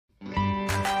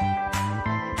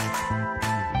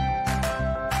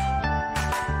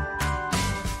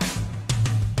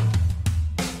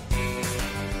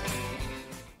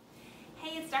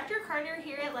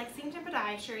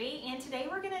Podiatry, and today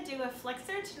we're going to do a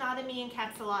Flexor Tenotomy and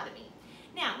Capsulotomy.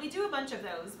 Now, we do a bunch of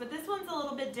those, but this one's a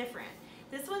little bit different.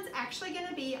 This one's actually going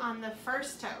to be on the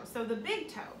first toe, so the big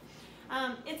toe.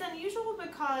 It's unusual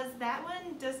because that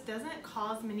one just doesn't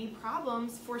cause many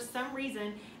problems for some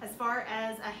reason as far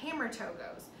as a hammer toe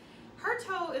goes. Her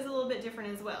toe is a little bit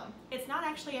different as well. It's not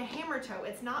actually a hammer toe,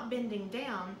 it's not bending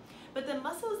down, but the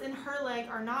muscles in her leg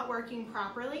are not working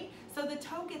properly, so the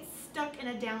toe gets stuck in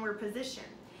a downward position.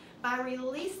 By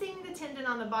releasing the tendon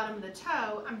on the bottom of the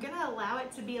toe, I'm going to allow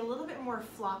it to be a little bit more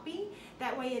floppy,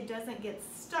 that way it doesn't get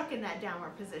stuck in that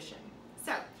downward position.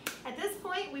 So, at this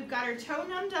point, we've got her toe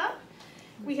numbed up.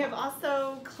 We have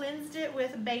also cleansed it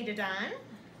with betadine.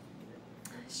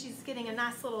 She's getting a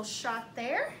nice little shot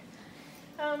there.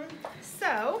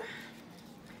 So,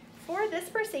 for this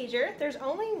procedure, there's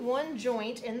only one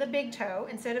joint in the big toe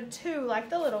instead of two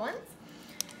like the little ones.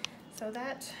 So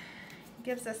that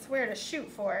gives us where to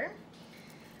shoot for.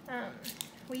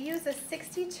 We use a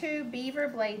 62 beaver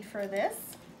blade for this,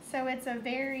 so it's a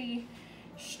very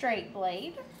straight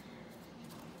blade.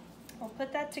 We'll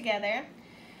put that together.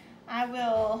 I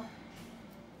will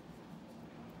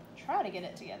try to get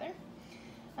it together.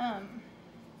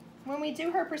 When we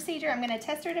do her procedure, I'm going to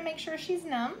test her to make sure she's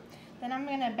numb. Then I'm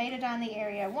going to betadine the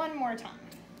area one more time.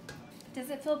 Does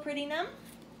it feel pretty numb?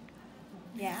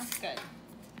 Yeah, good.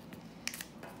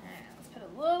 Alright, let's put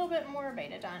a little bit more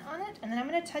betadine on it. And then I'm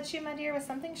going to touch you, my dear, with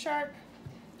something sharp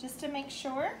just to make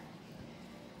sure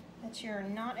that you're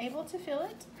not able to feel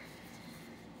it.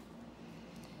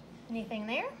 Anything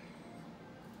there?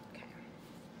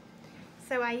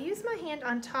 So I use my hand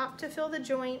on top to feel the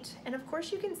joint, and of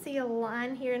course you can see a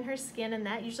line here in her skin, and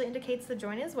that usually indicates the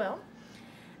joint as well.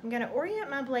 I'm going to orient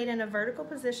my blade in a vertical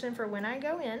position for when I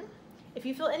go in. If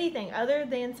you feel anything other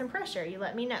than some pressure, you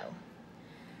let me know.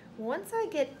 Once I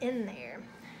get in there,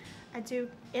 I do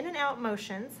in and out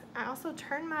motions. I also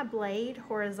turn my blade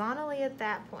horizontally at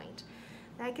that point.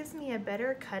 That gives me a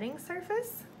better cutting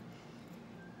surface,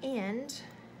 and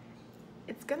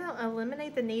it's going to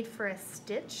eliminate the need for a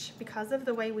stitch because of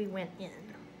the way we went in.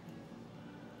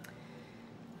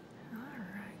 All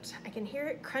right, I can hear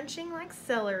it crunching like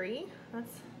celery.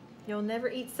 You'll never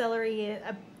eat celery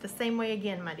the same way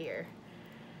again, my dear.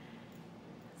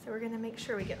 So we're going to make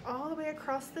sure we get all the way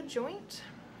across the joint.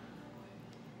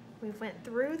 We've went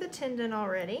through the tendon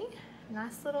already.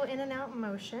 Nice little in and out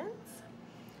motions.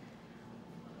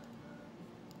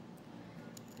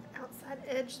 Outside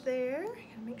edge there,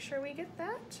 make sure we get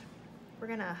that. We're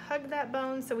gonna hug that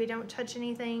bone so we don't touch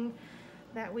anything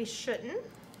that we shouldn't.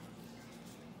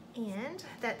 And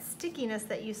that stickiness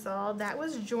that you saw, that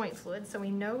was joint fluid, so we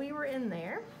know we were in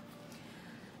there.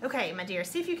 Okay, my dear,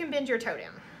 see if you can bend your toe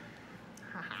down.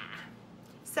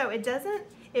 So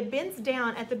it bends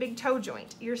down at the big toe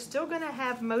joint. You're still gonna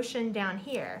have motion down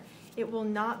here. It will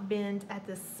not bend at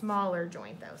the smaller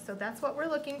joint though, so that's what we're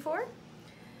looking for.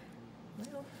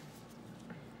 Well,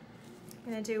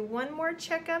 I'm going to do one more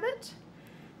check of it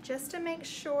just to make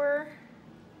sure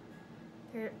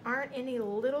there aren't any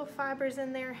little fibers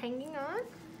in there hanging on.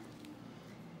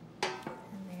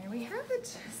 And there we have it.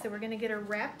 So we're going to get her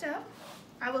wrapped up.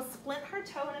 I will splint her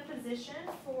toe in a position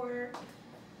for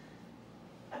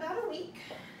about a week,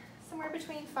 somewhere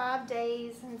between 5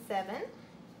 days and 7.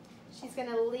 She's going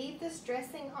to leave this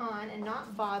dressing on and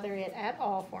not bother it at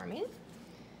all for me.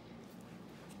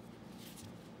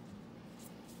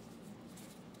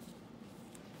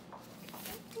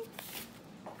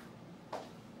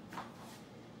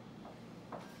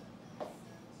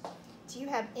 Do you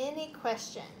have any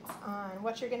questions on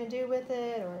what you're going to do with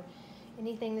it or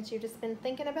anything that you've just been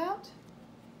thinking about?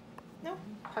 No?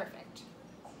 Perfect.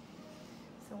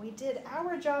 So we did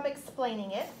our job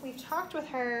explaining it. We've talked with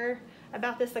her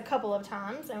about this a couple of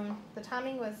times, and the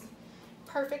timing was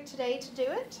perfect today to do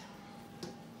it. So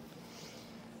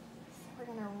we're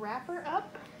going to wrap her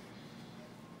up.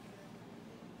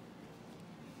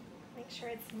 Make sure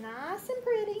it's nice and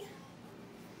pretty.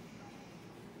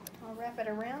 I'll wrap it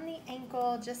around the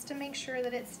ankle just to make sure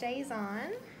that it stays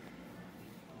on.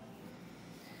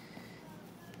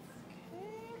 Okay.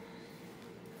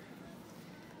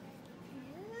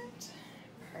 And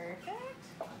perfect.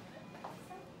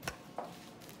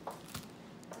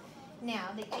 Now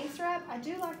the ace wrap, I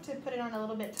do like to put it on a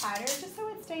little bit tighter just so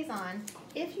it stays on.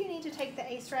 If you need to take the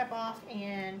ace wrap off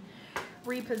and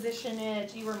reposition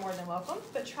it, you are more than welcome,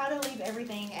 but try to leave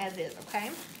everything as is,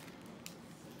 okay?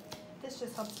 This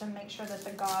just helps to make sure that the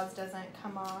gauze doesn't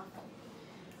come off.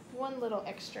 One little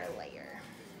extra layer.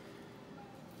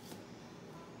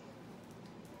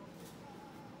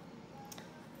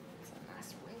 It's a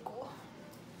nice wrinkle.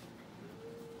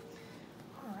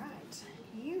 All right,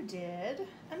 you did did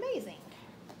amazing.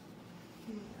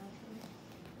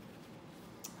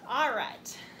 All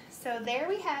right, so there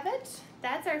we have it.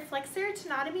 That's our Flexor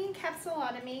Tenotomy and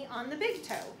Capsulotomy on the big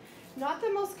toe. Not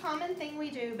the most common thing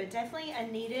we do, but definitely a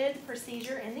needed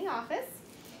procedure in the office.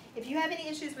 If you have any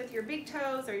issues with your big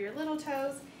toes or your little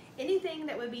toes, anything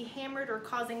that would be hammered or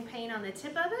causing pain on the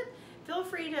tip of it, feel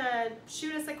free to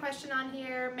shoot us a question on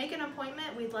here, make an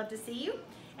appointment. We'd love to see you.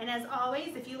 And as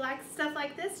always, if you like stuff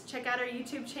like this, check out our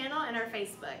YouTube channel and our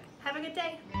Facebook. Have a good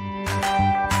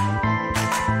day.